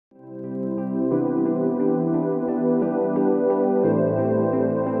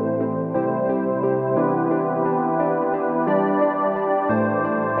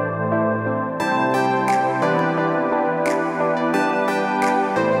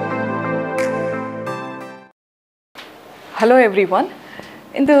Hello everyone.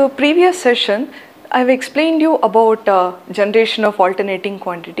 In the previous session, I've explained you about generation of alternating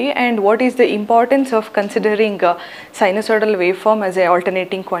quantity and what is the importance of considering sinusoidal waveform as an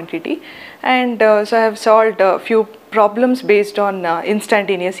alternating quantity. And so I have solved a few problems based on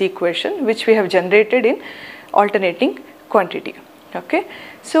instantaneous equation which we have generated in alternating quantity. Okay.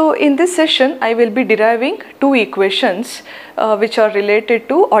 So in this session, I will be deriving two equations which are related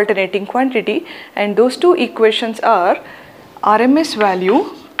to alternating quantity, and those two equations are RMS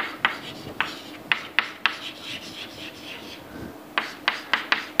value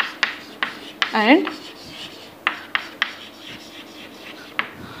and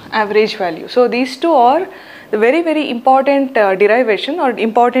average value. So these two are the very important derivation or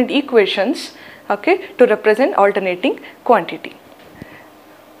important equations, okay, to represent alternating quantity.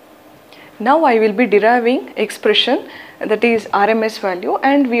 Now I will be deriving expression that is RMS value,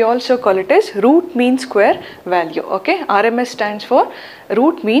 and we also call it as root mean square value. Okay, RMS stands for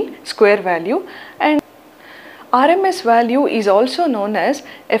root mean square value, and RMS value is also known as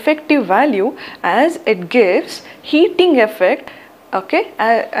effective value as it gives heating effect, okay,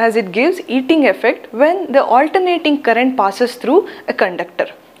 as it gives heating effect when the alternating current passes through a conductor.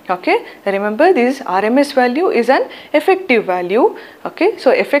 Okay, remember this RMS value is an effective value. Okay, so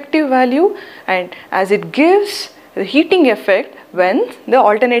effective value, and as it gives the heating effect when the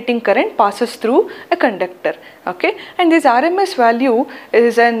alternating current passes through a conductor. Okay, and this RMS value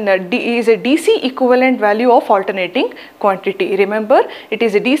is a DC equivalent value of alternating quantity. Remember, it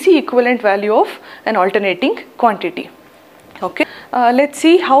is a DC equivalent value of an alternating quantity. Okay, let's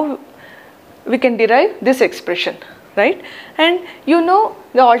see how we can derive this expression, right? And you know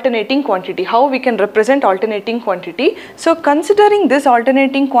the alternating quantity, how we can represent alternating quantity. So considering this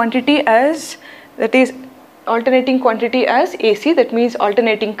alternating quantity as, that is alternating quantity as AC, that means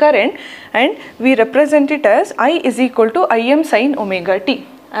alternating current, and we represent it as I is equal to Im sin omega t.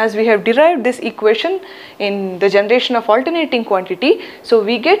 As we have derived this equation in the generation of alternating quantity, so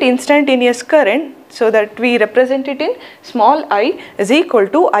we get instantaneous current, so that we represent it in small I is equal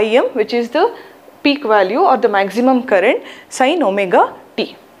to Im, which is the peak value or the maximum current, sin omega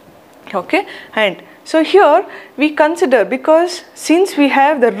t. Okay, and so here we consider, because since we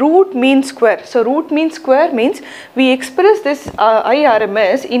have the root mean square, so root mean square means we express this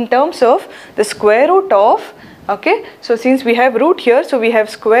IRMS in terms of the square root of, okay, so since we have root here, so we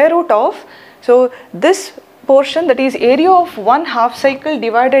have square root of, so this portion, that is area of one half cycle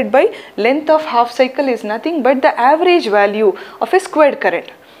divided by length of half cycle, is nothing but the average value of a squared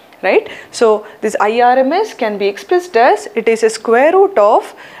current. Right. So this IRMS can be expressed as, it is a square root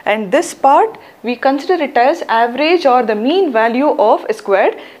of, and this part we consider it as average or the mean value of a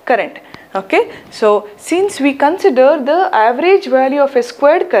squared current. Okay. So since we consider the average value of a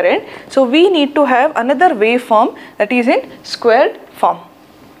squared current, so we need to have another waveform that is in squared form.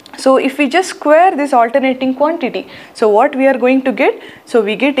 So if we just square this alternating quantity, so what we are going to get? So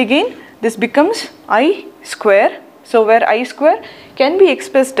we get again, this becomes I square. So where I square can be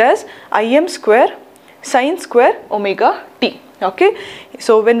expressed as Im square sin square omega t. Okay.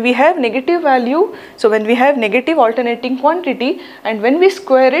 So when we have negative value, so when we have negative alternating quantity, and when we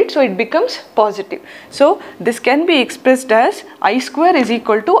square it, so it becomes positive. So this can be expressed as I square is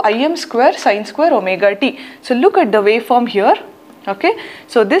equal to Im square sin square omega t. So look at the waveform here. Okay,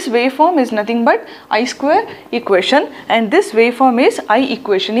 so this waveform is nothing but I square equation, and this waveform is I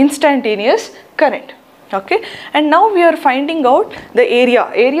equation, instantaneous current. Okay, and now we are finding out the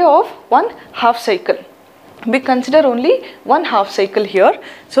area of one half cycle. We consider only one half cycle here,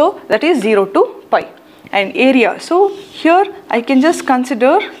 so that is 0 to pi, and area. So here I can just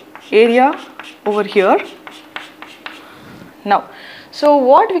consider area over here. Now, so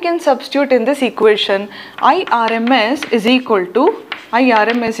what we can substitute in this equation? IRMS is equal to,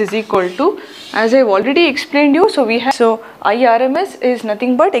 as I have already explained you, so we have, so IRMS is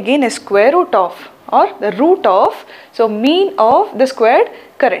nothing but again a square root of, or the root of, so mean of the squared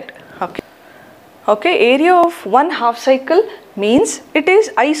current. Okay, okay, area of one half cycle means it is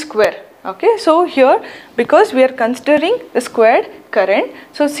I square. Okay, so here because we are considering the squared current,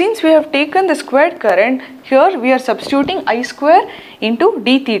 so since we have taken the squared current, here we are substituting I square into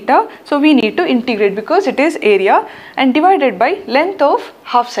d theta, so we need to integrate because it is area and divided by length of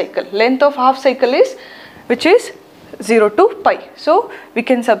half cycle. Length of half cycle is, which is 0 to pi, so we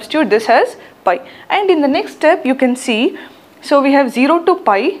can substitute this as pi, and in the next step you can see, so we have 0 to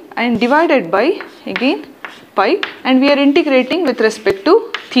pi and divided by again pi, and we are integrating with respect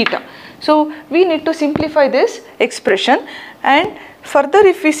to theta. So we need to simplify this expression, and further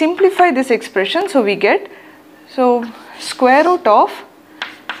if we simplify this expression, so we get, so square root of,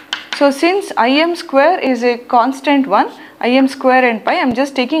 So since Im square is a constant one, Im square and pi, I am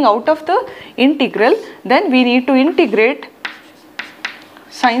just taking out of the integral, then we need to integrate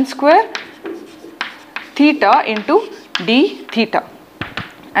sine square theta into d theta.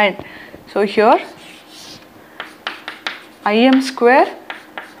 And so here Im square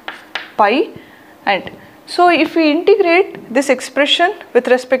pi, and so if we integrate this expression with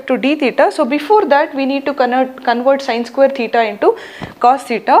respect to d theta, so before that we need to convert sine square theta into cos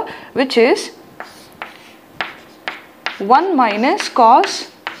theta, which is 1 minus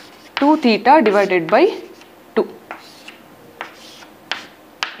cos 2 theta divided by 2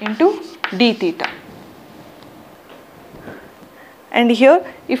 into d theta. And here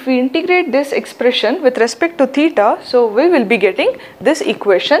if we integrate this expression with respect to theta, so we will be getting this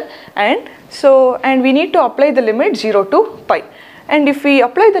equation, and we need to apply the limit 0 to pi. And if we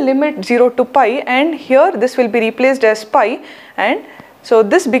apply the limit 0 to pi, and here this will be replaced as pi, and so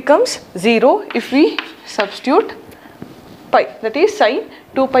this becomes 0 if we substitute pi, that is sine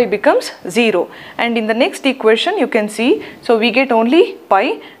 2 pi becomes 0. And in the next equation you can see, so we get only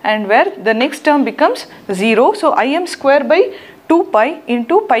pi, and where the next term becomes 0, so Im square by 2 pi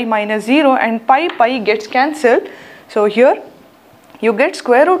into pi minus 0, and pi gets cancelled. So here you get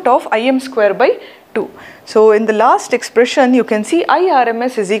square root of Im square by 2. So in the last expression you can see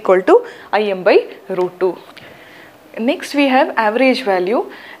IRMS is equal to Im by root 2. Next we have average value,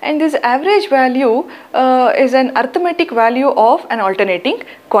 and this average value is an arithmetic value of an alternating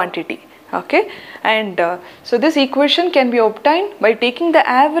quantity. Okay, and so this equation can be obtained by taking the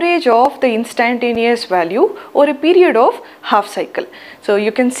average of the instantaneous value over a period of half cycle. So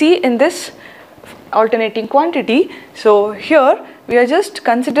you can see in this alternating quantity, so here we are just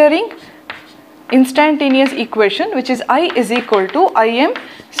considering instantaneous equation, which is I is equal to Im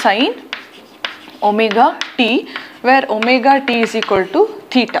sine omega t, where omega t is equal to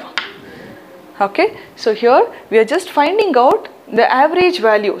theta. Okay, so here we are just finding out the average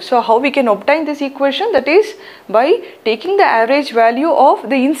value. So how we can obtain this equation? That is by taking the average value of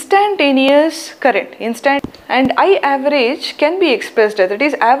the instantaneous current. And I average can be expressed, that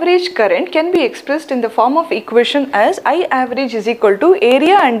is average current can be expressed in the form of equation as I average is equal to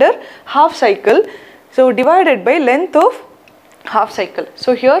area under half cycle, so divided by length of half cycle.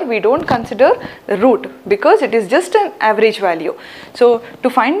 So here we don't consider the root because it is just an average value. So to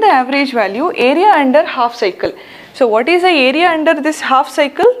find the average value, area under half cycle. So what is the area under this half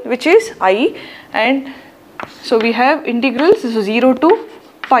cycle, which is I, and so we have integrals, so 0 to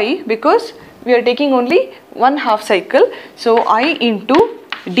pi, because we are taking only one half cycle. So I into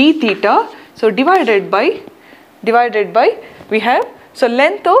d theta, so divided by we have, so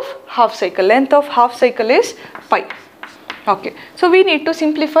length of half cycle is pi. Okay, so we need to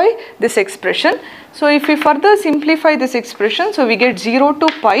simplify this expression. So if we further simplify this expression, so we get 0 to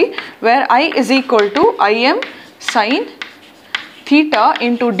pi, where I is equal to Im sine theta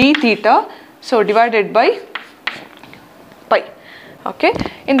into d theta, so divided by pi. Okay,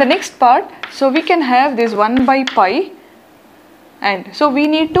 in the next part, so we can have this 1 by pi, and so we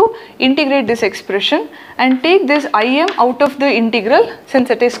need to integrate this expression and take this Im out of the integral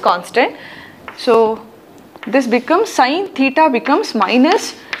since it is constant. So this becomes sine theta becomes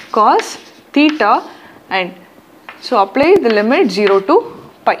minus cos theta, and so apply the limit 0 to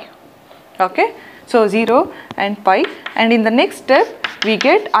pi. Okay, so 0 and pi, and in the next step we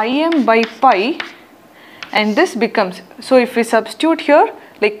get Im by pi, and this becomes, so if we substitute here,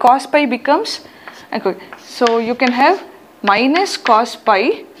 like cos pi becomes, okay, so you can have minus cos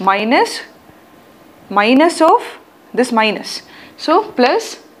pi minus of this minus, so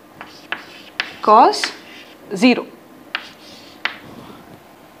plus cos 0.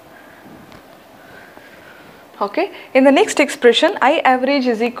 Okay, in the next expression, I average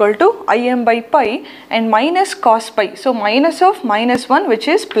is equal to Im by pi and minus cos pi. So minus of minus 1, which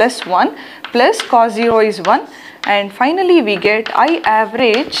is plus 1, plus cos 0 is 1, and finally we get I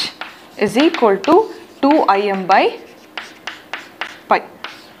average is equal to 2 Im by pi.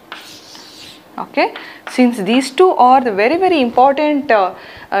 Okay, since these two are the very important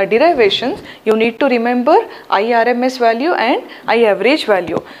derivations, you need to remember IRMS value and I average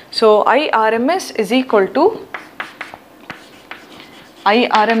value. So IRMS is equal to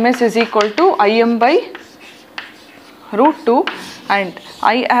Im by root 2, and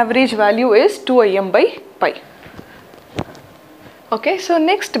I average value is 2 Im by pi. Okay, so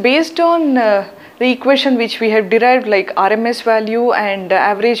next, based on the equation which we have derived, like RMS value and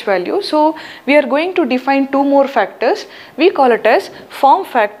average value, so we are going to define two more factors. We call it as form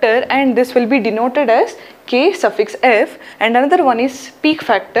factor, and this will be denoted as K suffix F, and another one is peak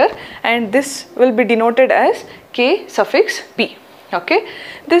factor, and this will be denoted as K suffix P. Okay,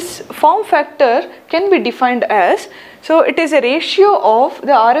 this form factor can be defined as, so it is a ratio of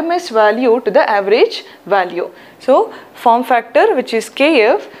the RMS value to the average value. So form factor, which is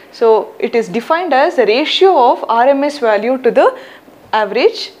KF, so it is defined as the ratio of RMS value to the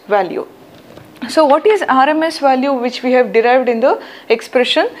average value. So what is RMS value, which we have derived in the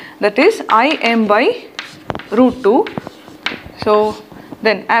expression, that is Im by root 2. So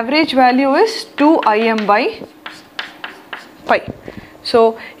then average value is 2Im by pi.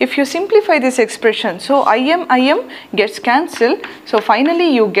 So if you simplify this expression, so Im gets cancelled, so finally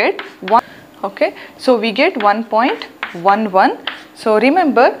you get 1. Okay, so we get 1.11. so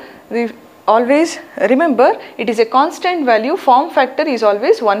always remember it is a constant value, form factor is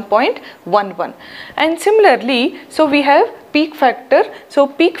always 1.11. and similarly, so we have peak factor. So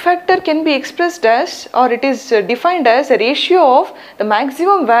peak factor can be expressed as, or it is defined as a ratio of the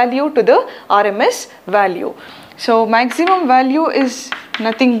maximum value to the RMS value. So maximum value is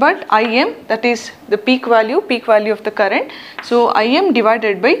nothing but Im, that is the peak value of the current. So Im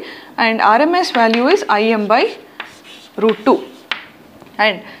divided by, and RMS value is Im by root 2.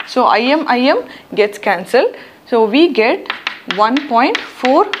 And so Im gets cancelled. So we get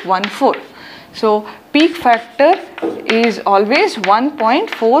 1.414. So peak factor is always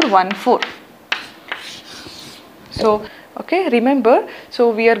 1.414. So okay, remember,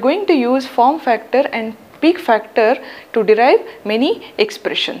 so we are going to use form factor and peak factor to derive many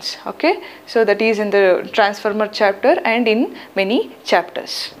expressions. Okay, so that is in the transformer chapter and in many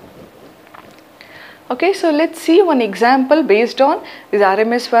chapters. Okay, so let's see one example based on this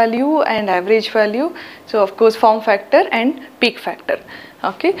RMS value and average value. So of course form factor and peak factor.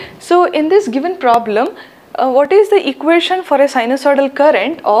 Okay, so in this given problem, what is the equation for a sinusoidal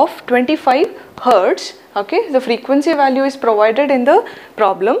current of 25 Hertz? Okay, the frequency value is provided in the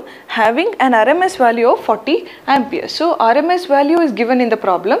problem having an RMS value of 40 amperes. So RMS value is given in the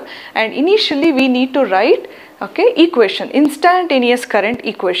problem, and initially we need to write, okay, equation, instantaneous current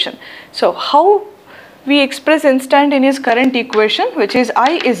equation. So how we express instantaneous current equation, which is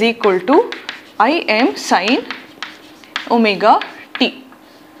I is equal to Im sin omega t.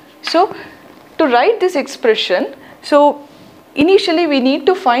 So to write this expression, so initially we need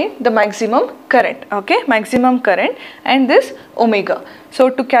to find the maximum current, okay, maximum current and this omega.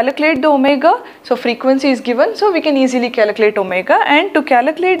 So to calculate the omega, so frequency is given, so we can easily calculate omega, and to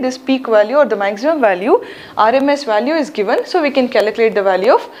calculate this peak value or the maximum value, RMS value is given, so we can calculate the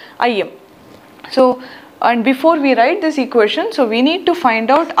value of Im. So, and before we write this equation, so we need to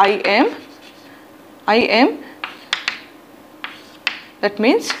find out Im, that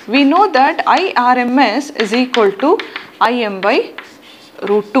means we know that IRMS is equal to Im by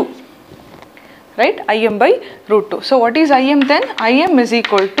root 2, right, Im by root 2. So what is Im then? Im is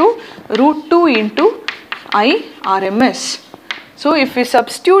equal to root 2 into IRMS. So if we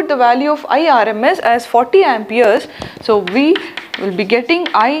substitute the value of IRMS as 40 amperes, so we will be getting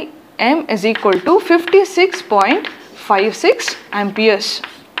Im is equal to 56.56 amperes.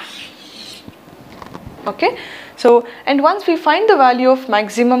 Okay, so and once we find the value of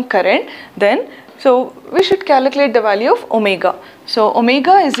maximum current, then so we should calculate the value of omega. So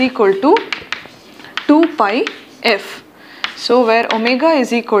omega is equal to 2 pi f. So where omega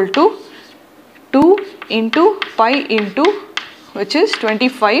is equal to 2 into pi into, which is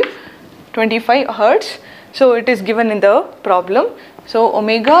 25 Hertz. So it is given in the problem. So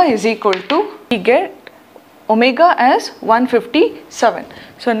omega is equal to, we get omega as 157.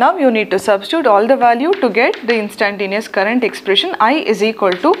 So now you need to substitute all the value to get the instantaneous current expression. I is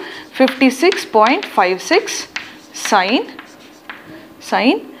equal to 56.56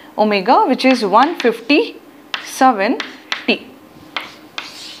 sin omega, which is 157 t,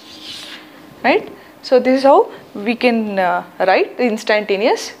 right. So this is how we can write the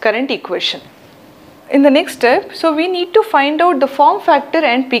instantaneous current equation. In the next step, so we need to find out the form factor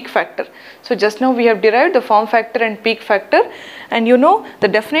and peak factor. So just now we have derived the form factor and peak factor, and you know the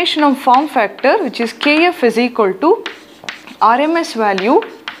definition of form factor, which is Kf is equal to RMS value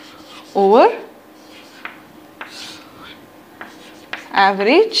over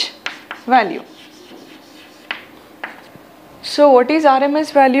average value. So what is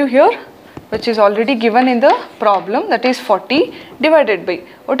RMS value here, which is already given in the problem, that is 40 divided by,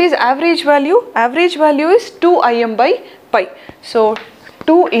 what is average value? Average value is 2 Im by pi. So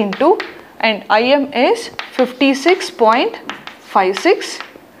 2 into, and Im is 56.56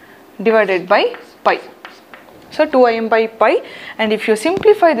 divided by pi. So 2 Im by pi, and if you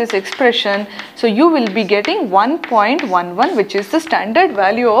simplify this expression, so you will be getting 1.11, which is the standard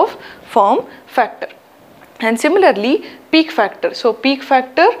value of form factor. And similarly peak factor. So peak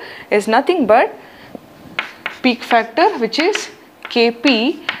factor is nothing but peak factor, which is Kp,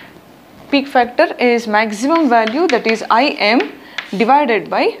 peak factor is maximum value, that is Im divided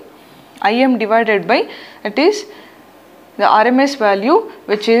by it is the RMS value,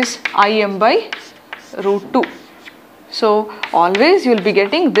 which is Im by root 2. So always you will be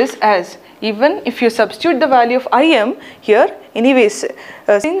getting this as, even if you substitute the value of Im here, anyways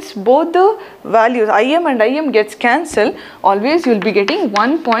since both the values Im and Im gets cancelled, always you will be getting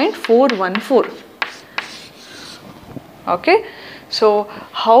 1.414. Okay. So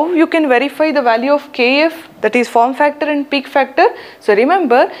how you can verify the value of Kf, that is form factor and peak factor? So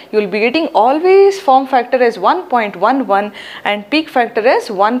remember, you will be getting always form factor as 1.11 and peak factor as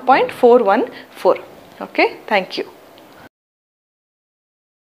 1.414. Okay, thank you.